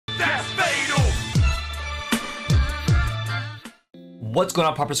What's going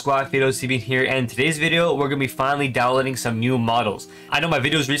on, Proper Squad? FadoTV here, and in today's video we're gonna be finally downloading some new models. I know my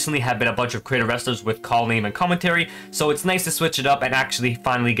videos recently have been a bunch of creator wrestlers with call name and commentary, so it's nice to switch it up and actually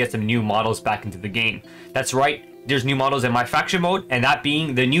finally get some new models back into the game. That's right, there's new models in my faction mode, and that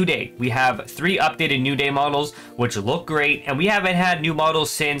being the New Day. We have 3 updated New Day models which look great, and we haven't had new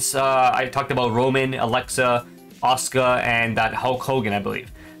models since I talked about Roman, Alexa, Asuka, and that Hulk Hogan, I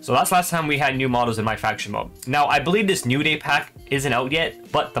believe. So that's last time we had new models in my faction mode. Now, I believe this New Day pack isn't out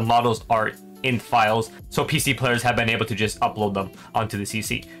yet, but the models are in files, so PC players have been able to just upload them onto the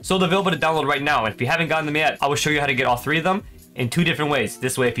CC. So they're available to download right now, and if you haven't gotten them yet, I will show you how to get all 3 of them in 2 different ways.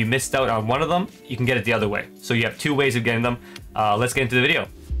 This way, if you missed out on one of them, you can get it the other way. So you have 2 ways of getting them. Let's get into the video.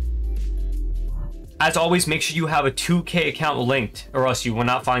 As always, make sure you have a 2K account linked, or else you will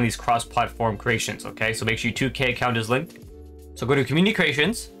not find these cross-platform creations, okay? So make sure your 2K account is linked. So go to Community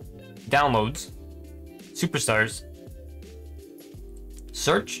Creations, Downloads, Superstars,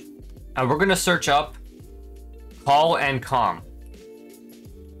 Search, and we're going to search up Call and Com.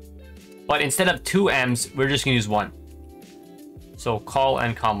 But instead of 2 M's, we're just going to use 1. So Call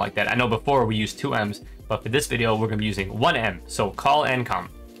and Com like that. I know before we used 2 M's, but for this video, we're going to be using 1 M. So Call and Com.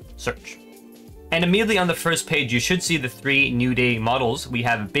 Search. And immediately on the first page, you should see the 3 New Day models. We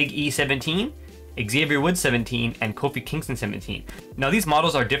have Big E 17, Xavier Woods 17, and Kofi Kingston 17. Now these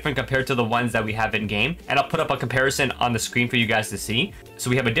models are different compared to the ones that we have in game, and I'll put up a comparison on the screen for you guys to see. So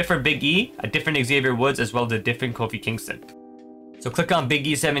we have a different Big E, a different Xavier Woods, as well as a different Kofi Kingston. So click on Big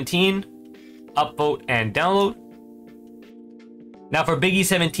E 17, upvote and download. Now for Big E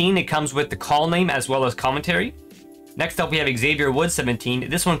 17, it comes with the call name as well as commentary. Next up we have Xavier Woods 17.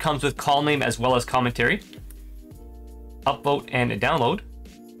 This one comes with call name as well as commentary. Upvote and download.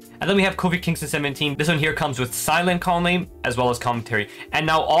 And then we have Kofi Kingston 17. This one here comes with silent call name as well as commentary. And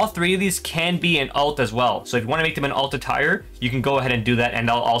now all 3 of these can be an alt as well. So if you want to make them an alt attire, you can go ahead and do that, and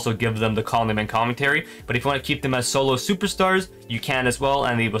I'll also give them the call name and commentary. But if you want to keep them as solo superstars, you can as well,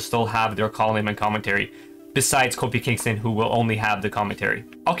 and they will still have their call name and commentary. Besides Kofi Kingston, who will only have the commentary.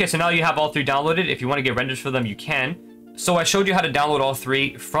 Okay, so now you have all 3 downloaded. If you want to get renders for them, you can. So I showed you how to download all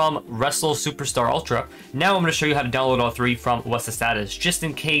 3 from Wrestle Superstar Ultra. Now I'm going to show you how to download all 3 from What's the Status. Just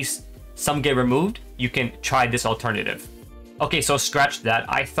in case some get removed, you can try this alternative. Okay, so scratch that.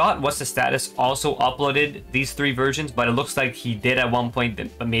 I thought What's the Status also uploaded these 3 versions, but it looks like he did at one point,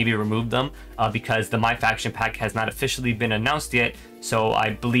 but maybe removed them because the My Faction pack has not officially been announced yet. So I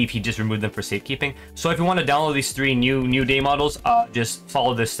believe he just removed them for safekeeping. So if you want to download these 3 New Day models, just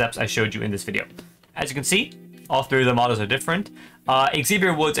follow the steps I showed you in this video. As you can see, all 3 of the models are different.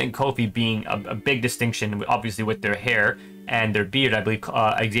 Xavier Woods and Kofi being a big distinction, obviously with their hair and their beard, I believe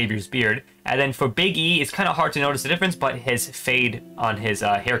Xavier's beard. And then for Big E, it's kind of hard to notice the difference, but his fade on his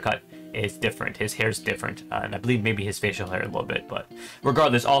haircut is different. His hair's different, and I believe maybe his facial hair a little bit, but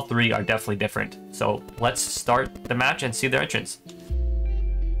regardless, all 3 are definitely different. So let's start the match and see their entrance.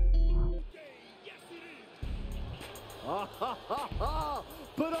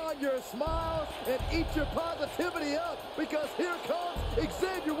 Put on your smiles and eat your positivity up, because here comes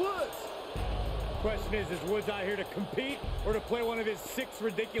Xavier Woods. Question is Woods out here to compete or to play one of his 6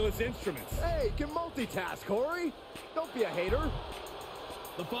 ridiculous instruments? Hey, you can multitask, Corey. Don't be a hater.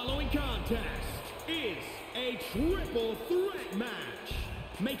 The following contest is a triple threat match.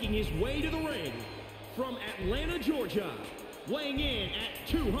 Making his way to the ring from Atlanta, Georgia, weighing in at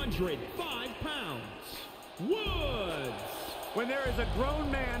 205 pounds, Woods. When there is a grown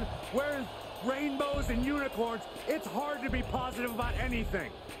man wearing rainbows and unicorns, it's hard to be positive about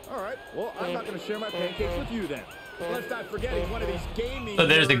anything. All right, well, I'm not going to share my pancakes with you then. Let's not forget he's one of these gaming... So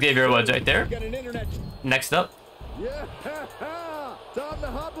there's Xavier Woods right there. Next up. Yeah, time to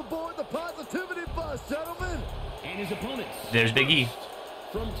hop aboard the positivity bus, gentlemen. And his opponents. There's Big E.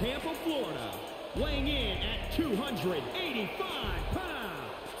 From Tampa, Florida, weighing in at 285 pounds,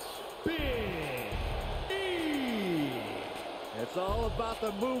 Big E. It's all about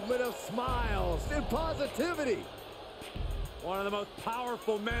the movement of smiles and positivity. One of the most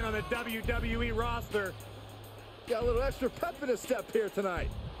powerful men on the WWE roster. Got a little extra pep in his step here tonight.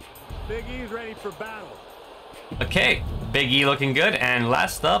 Big E's ready for battle. Okay, Big E looking good, and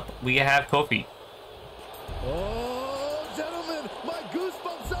last up we have Kofi. Oh, gentlemen, my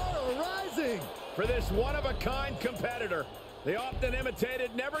goosebumps are arising. For this one-of-a-kind competitor, the often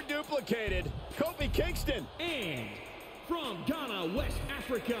imitated, never duplicated, Kofi Kingston. And from Ghana, West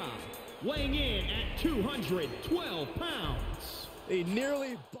Africa, weighing in at 212 pounds. He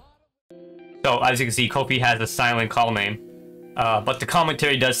nearly... So as you can see, Kofi has a silent call name, but the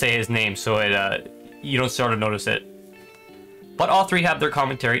commentary does say his name, so you don't sort of notice it. But all 3 have their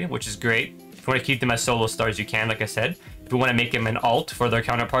commentary, which is great. If you want to keep them as solo stars, you can, like I said. If If you want to make him an alt for their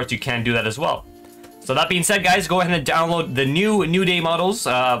counterparts, you can do that as well. So that being said, guys, go ahead and download the New Day models.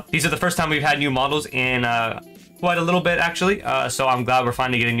 These are the first time we've had new models in quite a little bit, actually. So I'm glad we're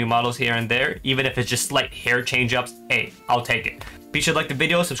finally getting new models here and there. Even if it's just slight hair change-ups, hey, I'll take it. Be sure to like the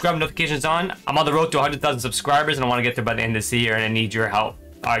video, subscribe, notifications on. I'm on the road to 100,000 subscribers, and I want to get there by the end of this year, and I need your help.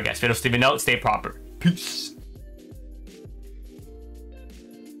 Alright, guys, video's leaving out. Stay proper. Peace.